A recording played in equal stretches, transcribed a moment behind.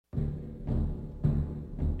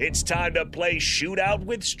It's time to play Shootout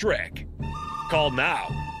with Strick. Call now,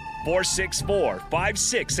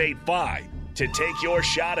 464-5685, to take your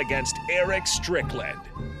shot against Eric Strickland.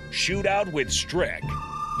 Shootout with Strick.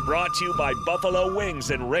 Brought to you by Buffalo Wings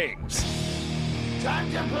and Rings.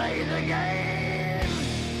 Time to play the game!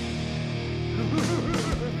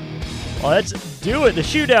 Well, let's do it. The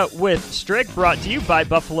Shootout with Strick, brought to you by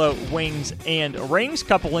Buffalo Wings and Rings.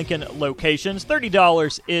 Couple Lincoln locations.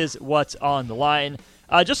 $30 is what's on the line.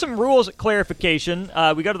 Just some rules clarification.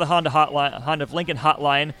 We go to the Honda of Lincoln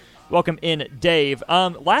hotline. Welcome in, Dave.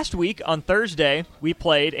 Last week on Thursday, we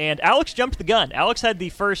played, and Alex jumped the gun. Alex had the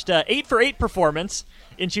first 8-for-8 performance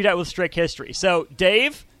in Shootout with Strick history. So,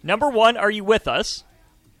 Dave, number one, are you with us?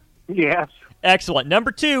 Yes. Excellent.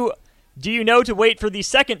 Number two, do you know to wait for the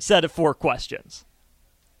second set of 4 questions?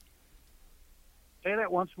 Say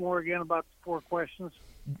that once more again about the 4 questions.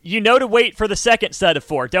 You know to wait for the second set of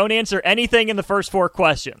 4. Don't answer anything in the first 4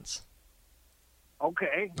 questions.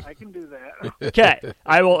 Okay, I can do that. Okay,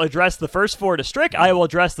 I will address the first 4 to Strick. I will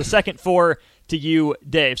address the second 4 to you,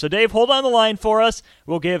 Dave. So, Dave, hold on the line for us.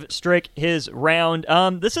 We'll give Strick his round.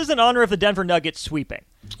 This is in honor of the Denver Nuggets sweeping.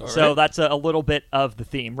 All so right. That's a little bit of the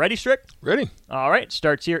theme. Ready, Strick? Ready. All right,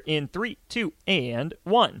 starts here in 3, 2, and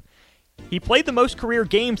 1. He played the most career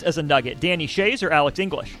games as a Nugget. Danny Shays or Alex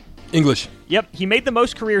English? English. Yep, he made the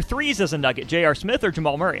most career threes as a Nugget. J.R. Smith or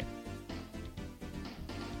Jamal Murray?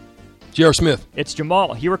 J.R. Smith. It's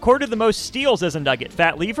Jamal. He recorded the most steals as a Nugget.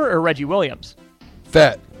 Fat Lever or Reggie Williams?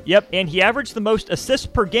 Fat. Yep, and he averaged the most assists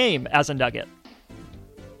per game as a Nugget.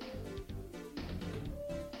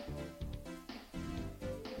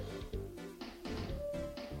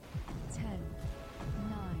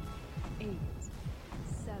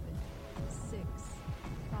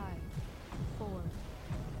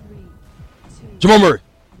 Jamal Murray.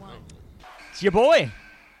 It's your boy.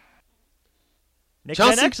 Nick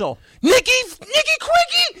Johnson? Van Exel. Nicky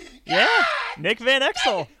Quickie! Yeah, Nick Van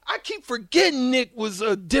Exel. I keep forgetting Nick was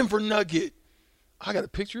a Denver Nugget. I got a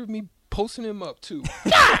picture of me posting him up, too.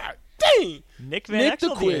 God dang! Nick Van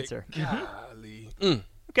Exel, the answer. Golly.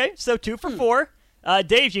 Okay, so 2 for 4.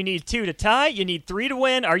 Dave, you need 2 to tie. You need 3 to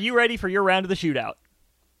win. Are you ready for your round of the shootout?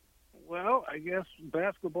 Well, I guess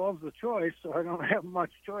basketball's the choice, so I don't have much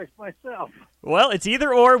choice myself. Well, it's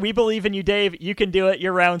either or. We believe in you, Dave. You can do it.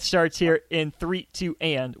 Your round starts here in 3, 2,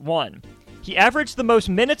 and 1. He averaged the most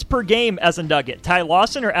minutes per game as a Nugget. Ty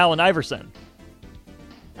Lawson or Allen Iverson?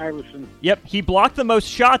 Iverson. Yep. He blocked the most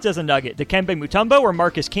shots as a Nugget. Dikembe Mutombo or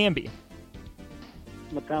Marcus Camby?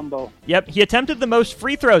 Mutombo. Yep. He attempted the most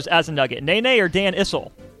free throws as a Nugget. Nene or Dan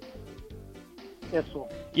Issel?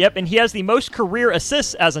 Issel. Yep, and he has the most career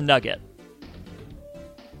assists as a Nugget.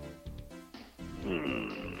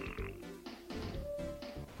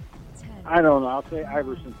 I don't know. I'll say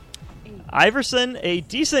Iverson. Iverson, a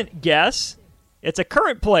decent guess. It's a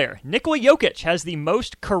current player. Nikola Jokic has the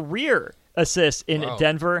most career assists in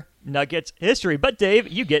Denver Nuggets history. But, Dave,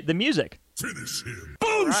 you get the music. Finish him.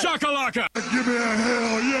 Boom, shakalaka! Give me a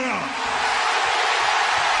hell yeah!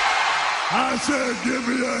 I said give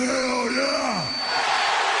me a hell yeah!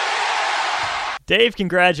 Dave,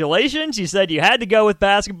 congratulations. You said you had to go with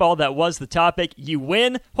basketball. That was the topic. You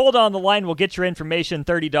win. Hold on the line. We'll get your information.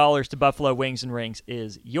 $30 to Buffalo Wings and Rings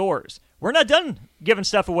is yours. We're not done giving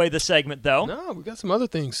stuff away this segment, though. No, we got some other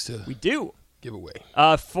things to give away.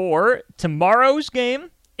 For tomorrow's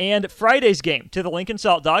game and Friday's game to the Lincoln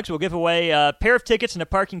Salt Dogs, we'll give away a pair of tickets and a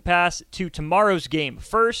parking pass to tomorrow's game.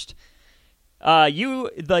 First, you,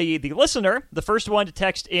 the listener, the first one to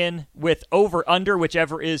text in with over-under,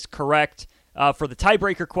 whichever is correct, for the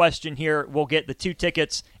tiebreaker question here, we'll get the 2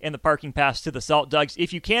 tickets and the parking pass to the Salt Dogs.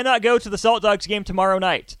 If you cannot go to the Salt Dogs game tomorrow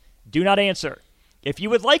night, do not answer. If you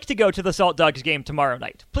would like to go to the Salt Dogs game tomorrow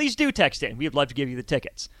night, please do text in. We'd love to give you the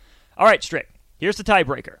tickets. All right, Strick, here's the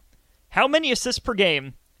tiebreaker. How many assists per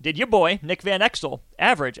game did your boy, Nick Van Exel,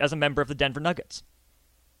 average as a member of the Denver Nuggets?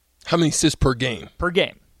 How many assists per game? Per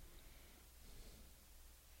game.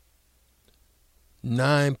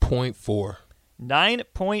 9.4.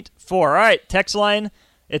 9.4. All right, text line,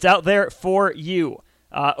 it's out there for you.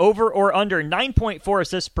 Over or under 9.4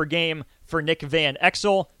 assists per game for Nick Van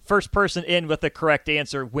Exel. First person in with the correct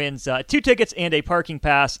answer wins 2 tickets and a parking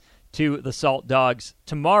pass to the Salt Dogs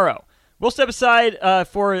tomorrow. We'll step aside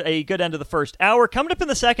for a good end of the first hour. Coming up in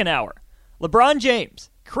the second hour, LeBron James,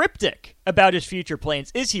 cryptic about his future plans.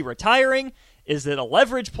 Is he retiring? Is it a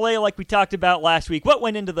leverage play like we talked about last week? What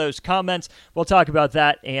went into those comments? We'll talk about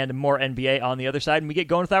that and more NBA on the other side when we get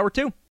going with hour 2.